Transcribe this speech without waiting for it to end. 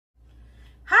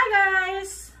Hi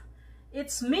guys!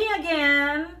 It's me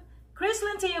again.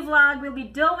 ChrisLyn Tio vlog will be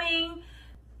doing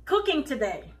cooking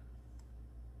today.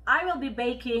 I will be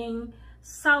baking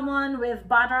salmon with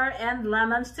butter and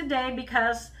lemons today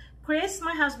because Chris,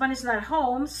 my husband, is not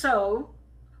home, so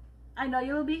I know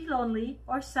you will be lonely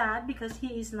or sad because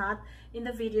he is not in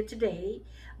the video today,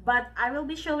 but I will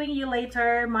be showing you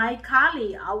later my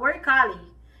Kali, our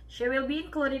Kali. She will be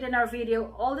included in our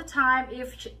video all the time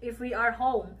if we are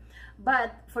home.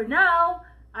 But for now,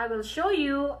 I will show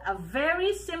you a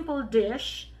very simple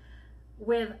dish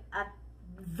with a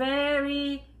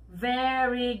very,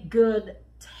 very good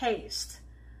taste.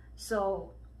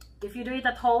 So if you do it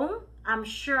at home, I'm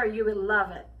sure you will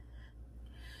love it.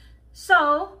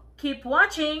 So keep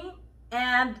watching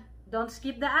and don't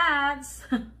skip the ads.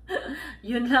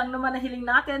 Yun lang naman na hiling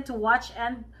natin, to watch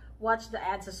the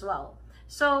ads as well.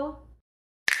 So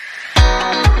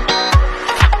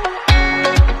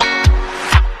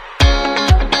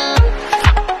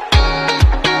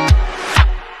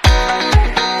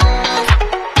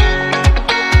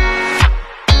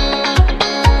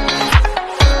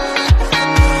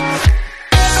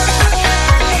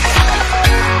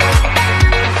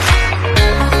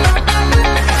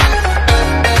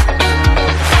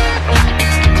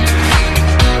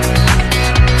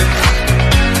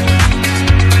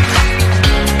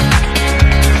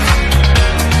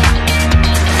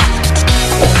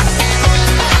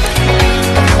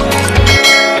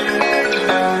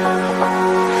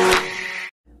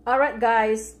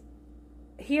guys,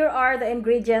 here are the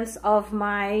ingredients of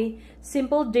my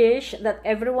simple dish that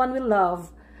everyone will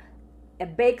love, a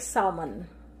baked salmon.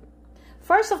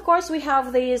 First, of course, we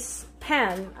have this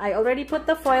pan. I already put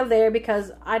the foil there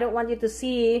because I don't want you to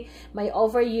see my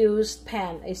overused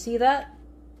pan. I see that?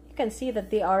 You can see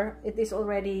that it is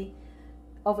already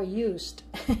overused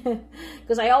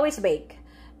because I always bake.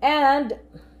 And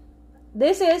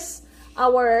this is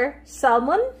our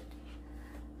salmon,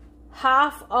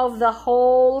 half of the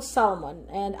whole salmon,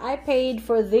 and I paid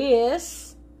for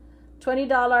this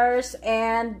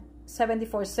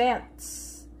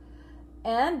 $20.74,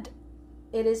 and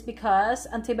it is because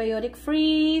antibiotic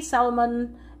free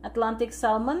salmon, Atlantic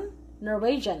salmon,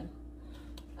 Norwegian.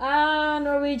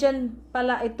 Norwegian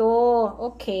pala ito.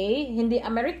 Okay, hindi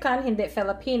American, hindi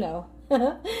Filipino.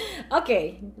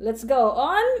 Okay, let's go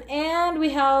on. And we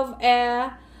have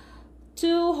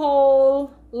 2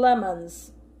 whole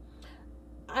lemons.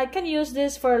 I can use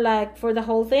this for the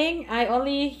whole thing. I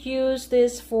only use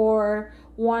this for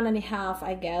 1.5,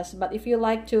 I guess. But if you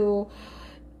like to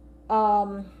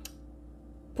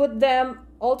put them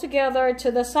all together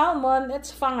to the salmon,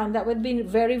 it's fine. That would be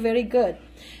very, very good.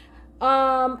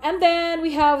 And then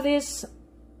we have this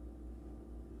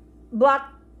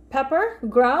black pepper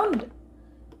ground,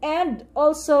 and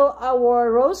also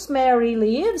our rosemary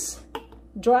leaves,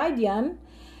 dried yan.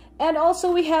 And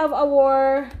also we have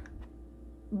our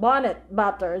bonnet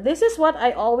butter. This is what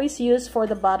I always use for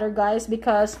the butter, guys,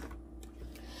 because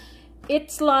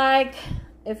it's like,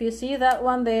 if you see that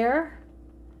one there,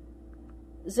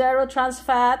 0 trans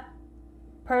fat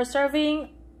per serving,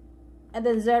 and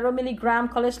then 0 milligram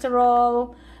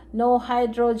cholesterol, no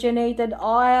hydrogenated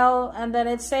oil, and then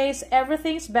it says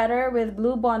everything's better with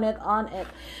blue bonnet on it.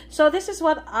 So this is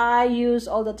what I use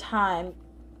all the time.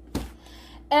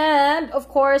 And of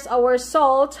course, our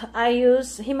salt, I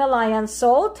use Himalayan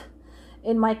salt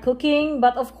in my cooking,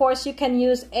 but of course you can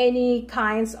use any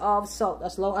kinds of salt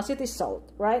as long as it is salt,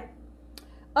 right?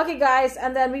 Okay guys,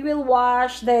 and then we will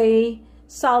wash the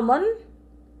salmon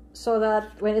so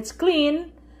that when it's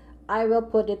clean, I will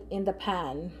put it in the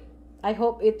pan. I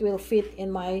hope it will fit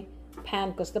in my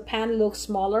pan because the pan looks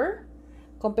smaller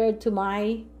compared to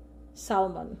my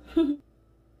salmon.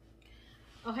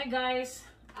 Okay guys,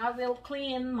 I will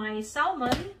clean my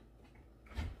salmon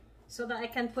so that I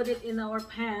can put it in our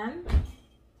pan.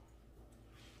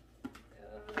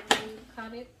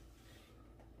 Cut it.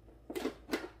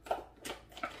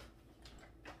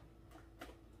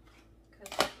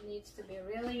 Because it needs to be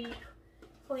really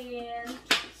clean.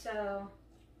 So,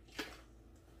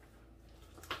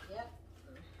 yep.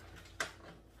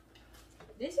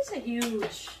 This is a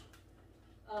huge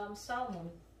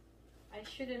salmon. I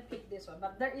shouldn't pick this one,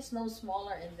 but there is no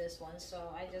smaller in this one,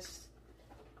 so I just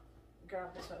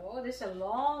grab this one. Oh, this is a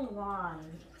long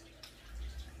one.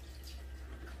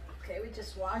 Okay, we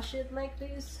just wash it like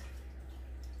this.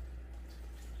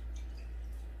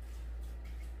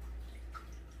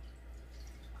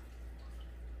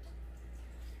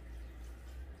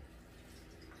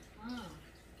 I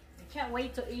can't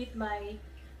wait to eat my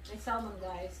salmon,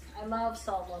 guys. I love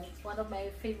salmon. It's one of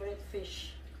my favorite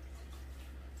fish.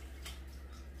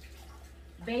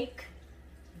 Bake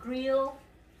grill.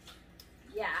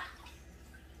 Yeah,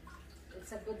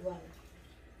 it's a good one.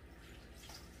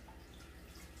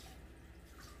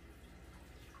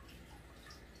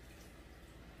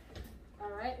 All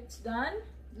right, it's done.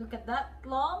 Look at that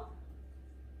long.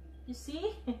 You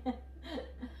see?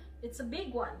 It's a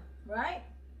big one, right?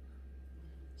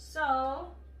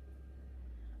 So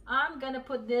I'm gonna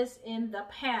put this in the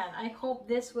pan. I hope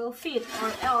this will fit,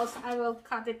 or else I will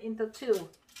cut it into two.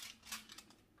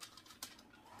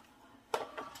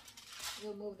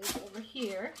 We'll move this over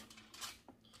here.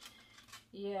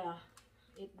 Yeah,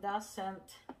 it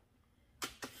doesn't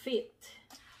fit.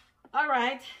 All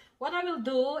right, what I will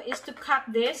do is to cut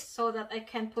this so that I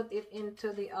can put it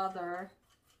into the other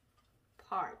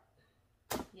part.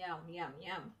 Yum, yum,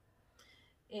 yum.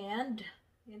 And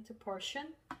into portion.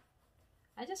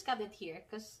 I just cut it here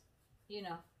because, you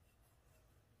know,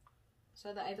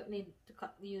 so that I don't need to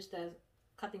use the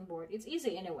cutting board. It's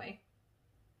easy anyway.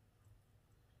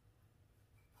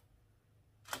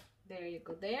 There you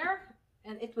go, there.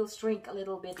 And it will shrink a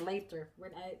little bit later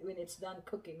when it's done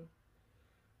cooking.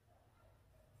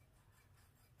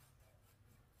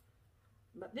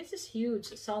 But this is huge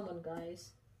salmon,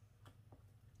 guys.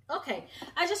 Okay,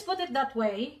 I just put it that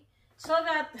way so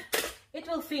that it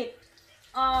will fit.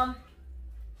 And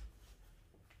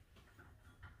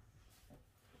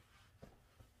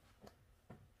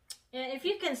if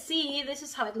you can see, this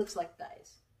is how it looks like,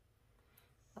 guys.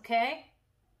 Okay,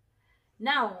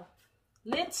 now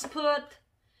let's put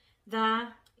the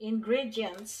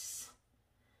ingredients.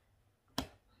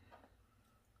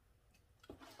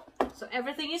 So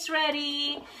everything is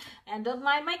ready, and don't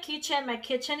mind my kitchen. My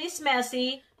kitchen is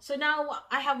messy. So now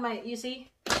I have my, you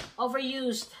see,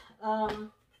 overused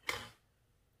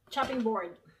chopping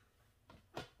board.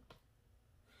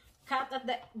 Cut at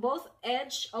the both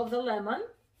edge of the lemon.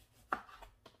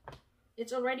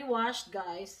 It's already washed,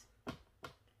 guys.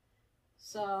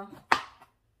 So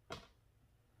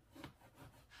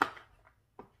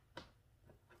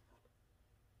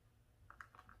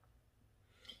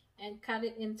and cut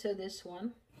it into this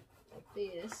one, like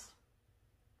this.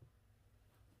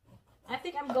 I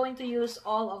think I'm going to use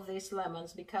all of these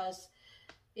lemons because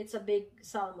it's a big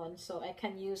salmon, so I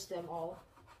can use them all.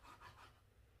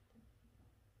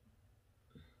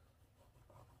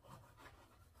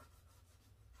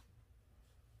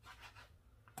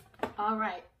 All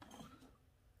right.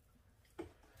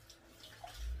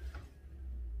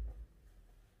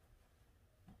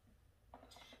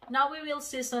 Now we will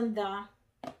season the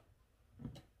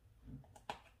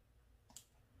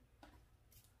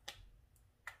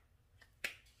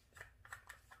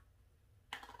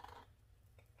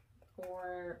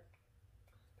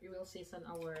season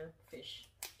our fish.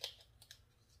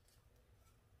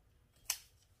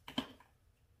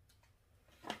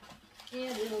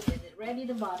 And we will get it ready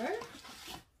to butter.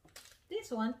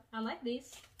 This one, I like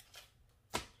this.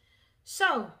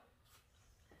 So,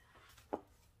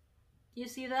 you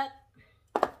see that?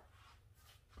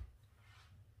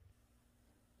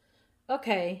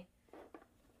 Okay,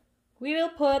 we will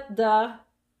put the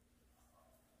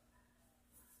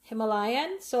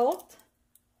Himalayan salt.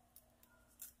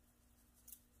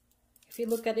 If you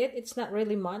look at it, it's not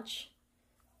really much.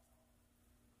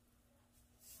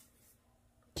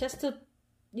 Just to,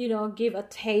 you know, give a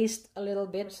taste a little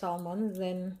bit of salmon,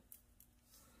 then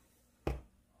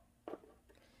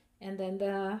and then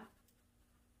the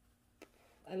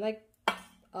I like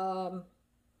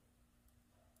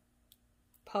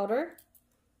powder,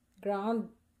 ground.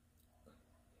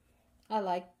 I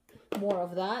like more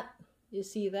of that. You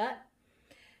see that?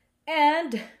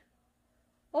 And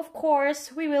of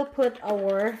course, we will put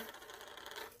our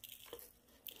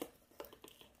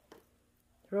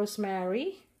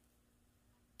rosemary.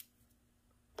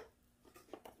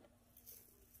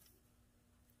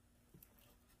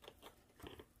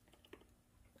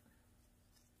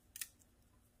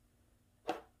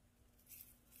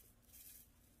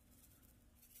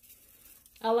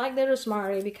 I like the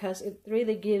rosemary because it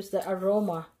really gives the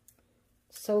aroma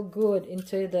so good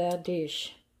into the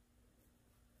dish.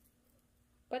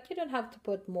 But you don't have to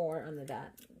put more on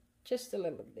that. Just a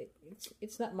little bit.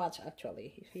 It's not much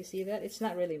actually. If you see that, it's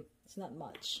not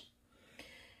much.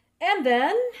 And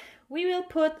then we will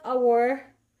put our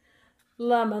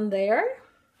lemon there.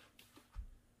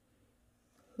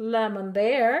 Lemon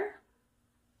there.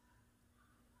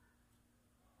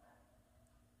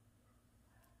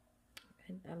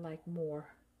 And I like more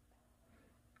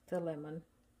the lemon.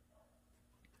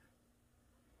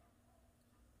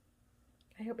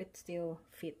 I hope it still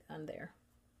fit on there.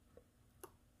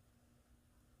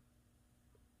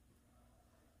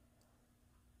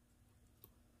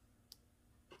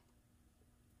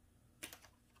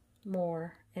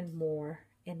 More and more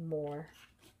and more.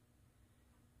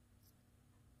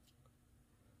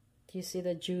 Do you see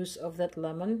the juice of that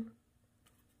lemon?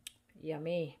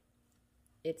 Yummy.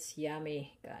 It's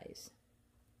yummy, guys.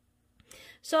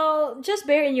 So just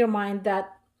bear in your mind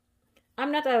that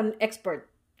I'm not an expert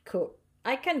cook.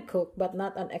 I can cook, but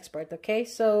not an expert, okay?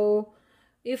 So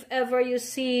if ever you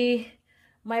see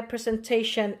my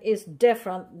presentation is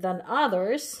different than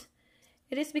others,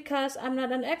 it is because I'm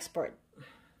not an expert.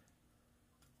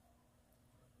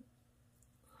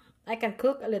 I can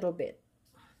cook a little bit.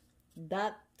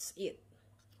 That's it.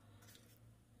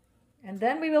 And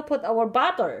then we will put our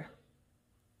butter.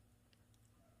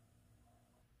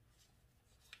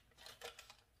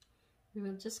 We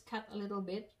will just cut a little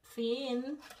bit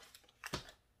thin.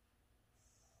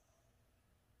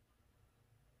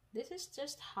 This is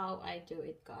just how I do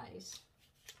it, guys.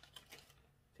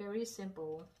 Very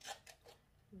simple.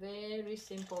 Very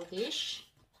simple dish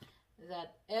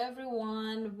that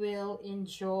everyone will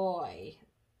enjoy.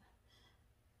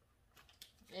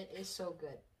 It is so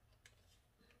good,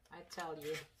 I tell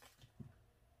you.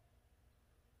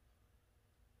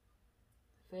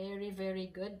 Very, very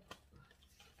good.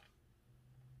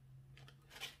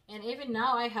 And even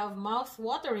now I have mouth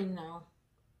watering now.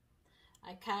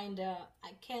 I can't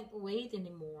wait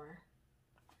anymore.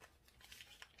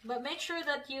 But make sure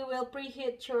that you will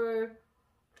preheat your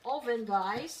oven,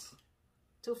 guys,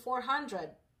 to 400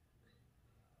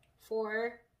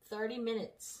 for 30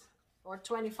 minutes or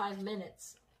 25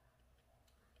 minutes.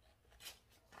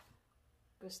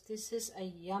 Because this is a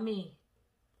yummy,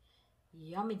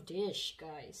 yummy dish,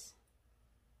 guys.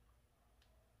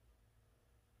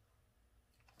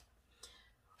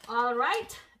 All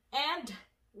right, and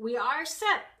we are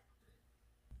set.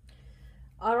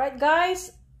 All right,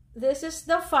 guys, this is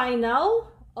the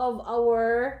final of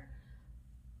our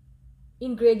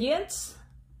ingredients.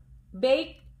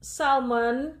 Baked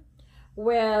salmon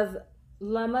with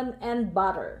lemon and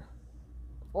butter,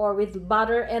 or with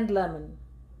butter and lemon.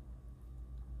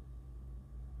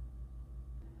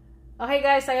 Okay,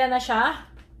 guys, ayan na siya.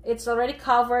 It's already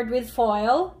covered with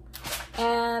foil,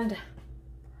 and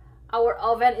our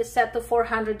oven is set to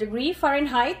 400 degrees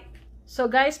Fahrenheit. So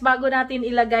guys, bago natin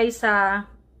ilagay sa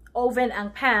oven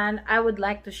ang pan, I would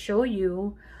like to show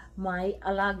you my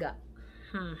alaga.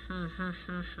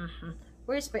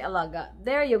 Where's my alaga?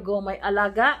 There you go, my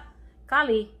alaga.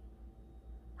 Kali.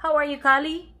 How are you,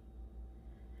 Kali?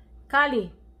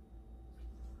 Kali.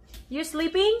 You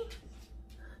sleeping?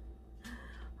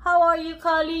 How are you,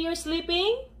 Kali? You're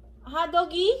sleeping? Huh,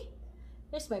 doggy?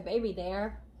 There's my baby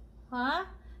there. Huh?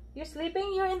 You're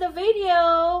sleeping? You're in the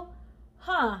video.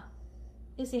 Huh?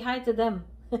 You say hi to them.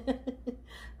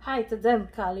 Hi to them,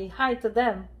 Kali. Hi to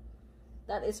them.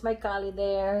 That is my Kali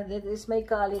there. That is my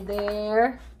Kali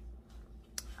there.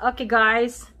 Okay,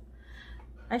 guys.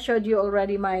 I showed you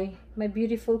already my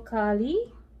beautiful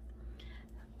Kali.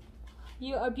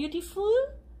 You are beautiful?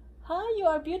 Huh? You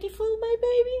are beautiful, my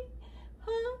baby?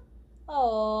 Huh?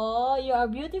 Oh, you are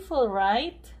beautiful,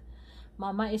 right?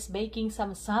 Mama is baking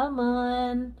some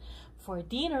salmon for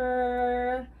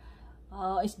dinner.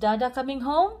 Is Dada coming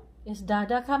home? Is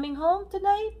Dada coming home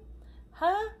tonight?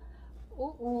 Huh?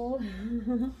 Oo.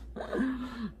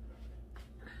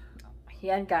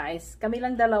 Yan, guys. Kami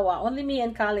lang dalawa. Only me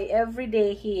and Kali every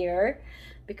day here.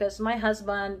 Because my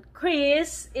husband,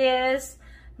 Chris, is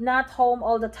not home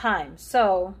all the time.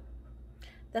 So,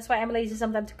 that's why I'm lazy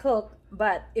sometimes to cook.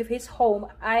 But if he's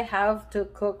home, I have to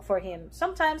cook for him.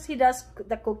 Sometimes he does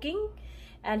the cooking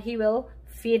and he will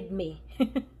feed me.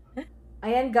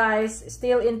 Ayan, guys,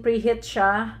 still in preheat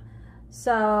siya.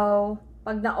 So,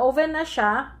 pag na-oven na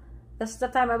siya, that's the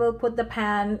time I will put the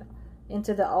pan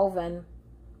into the oven.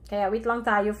 Kaya wait lang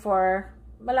tayo for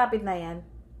malapit na yan.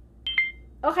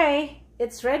 Okay,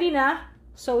 it's ready na.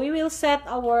 So we will set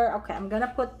our, okay, I'm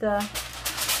gonna put the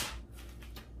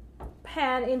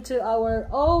pan into our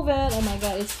oven. Oh my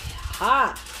god, it's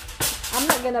hot. I'm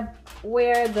not gonna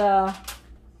wear the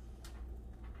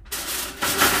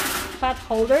pot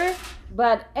holder,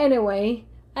 but anyway,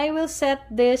 I will set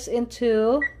this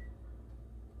into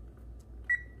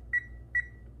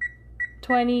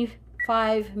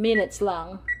 25 minutes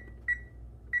lang.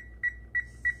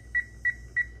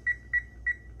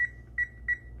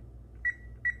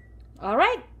 All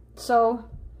right, so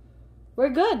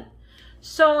we're good.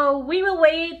 So we will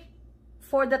wait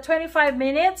for the 25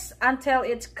 minutes until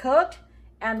it's cooked,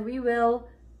 and we will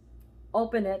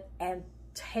open it and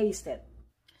taste it.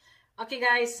 Okay,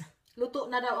 guys, luto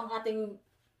na daw ang ating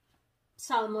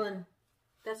salmon.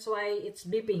 That's why it's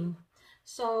beeping.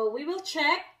 So we will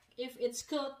check if it's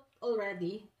cooked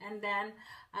already, and then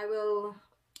I will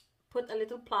put a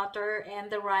little platter and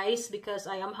the rice because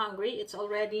I am hungry. It's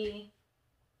already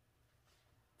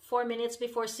 4 minutes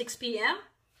before 6 p.m.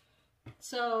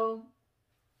 So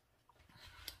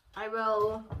I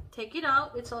will take it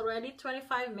out. It's already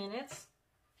 25 minutes.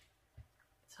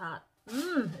 It's hot.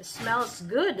 It smells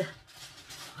good.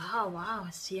 Wow,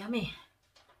 it's yummy.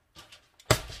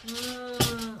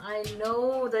 I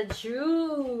know the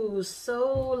juice.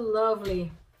 So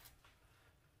lovely.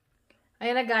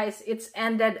 Ayan na guys, it's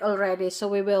ended already, so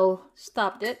we will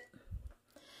stop it.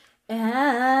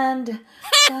 And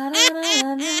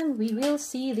we will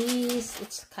see this.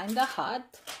 It's kind of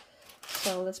hot,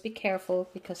 so let's be careful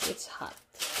because it's hot.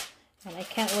 And I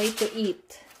can't wait to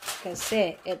eat because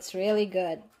it's really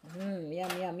good. Yum,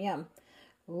 yum, yum.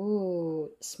 Ooh,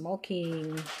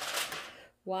 smoking.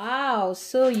 Wow,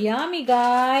 so yummy,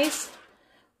 guys.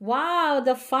 Wow,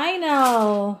 the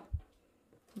final.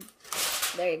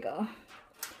 There you go.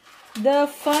 The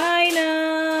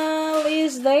final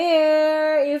is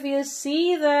there. If you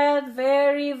see that,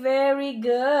 very, very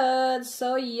good.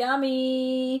 So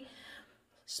yummy.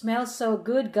 Smells so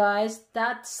good, guys.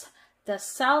 That's the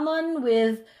salmon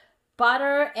with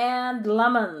butter and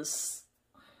lemons.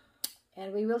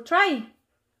 And we will try.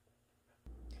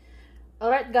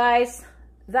 Alright, guys.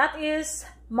 That is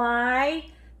my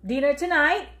dinner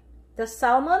tonight. The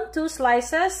salmon, 2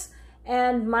 slices,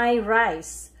 and my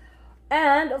rice.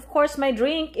 And of course my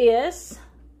drink is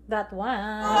that one.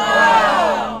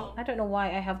 Wow. I don't know why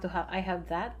I have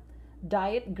that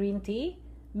diet green tea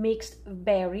mixed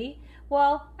berry.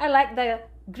 Well, I like the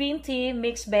green tea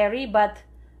mixed berry, but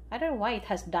I don't know why it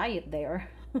has diet there.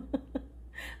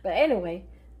 But anyway,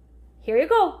 here you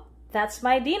go. That's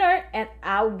my dinner and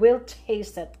I will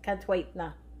taste it. Can't wait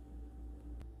na.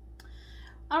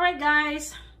 Alright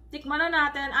guys, tikman na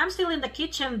natin. I'm still in the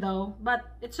kitchen though, but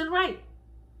it's alright.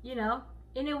 You know,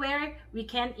 anywhere we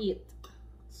can eat.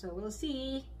 So we'll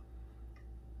see.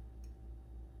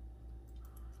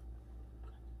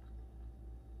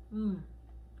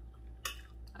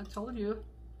 I told you,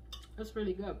 it's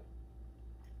really good.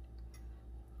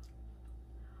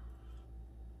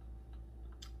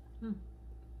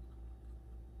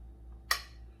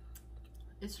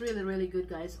 It's really, really good,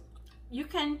 guys. You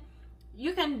can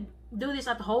do this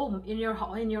at home in your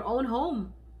own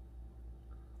home.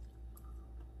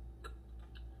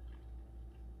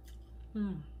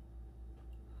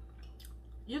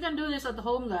 You can do this at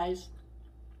home, guys.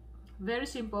 Very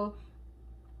simple.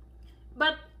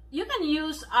 But you can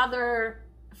use other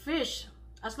fish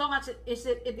as long as it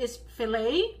is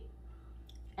fillet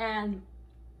and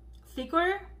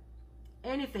thicker.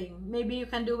 Anything. Maybe you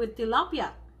can do with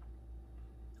tilapia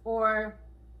or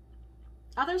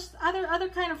other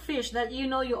kind of fish that you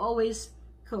know you always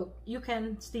cook. You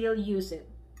can still use it.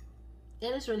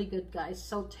 It is really good, guys.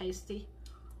 So tasty.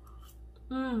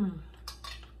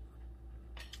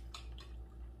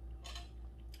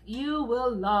 You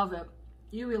will love it.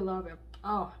 You will love it.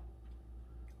 Oh,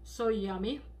 so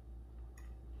yummy.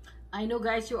 I know,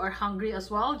 guys, you are hungry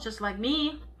as well, just like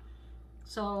me.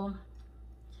 So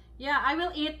yeah, I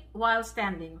will eat while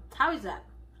standing. How is that?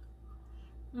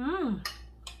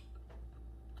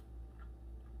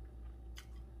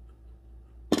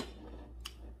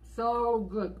 So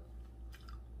good.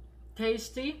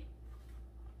 Tasty.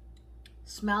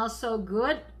 Smells so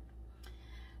good.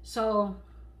 So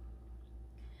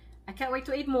I can't wait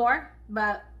to eat more,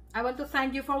 but I want to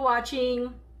thank you for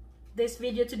watching this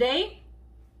video today,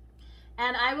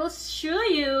 and I will show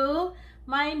you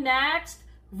my next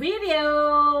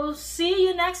video. See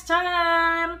you next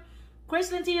time.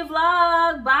 ChrisLyn Tio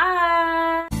vlog.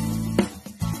 Bye.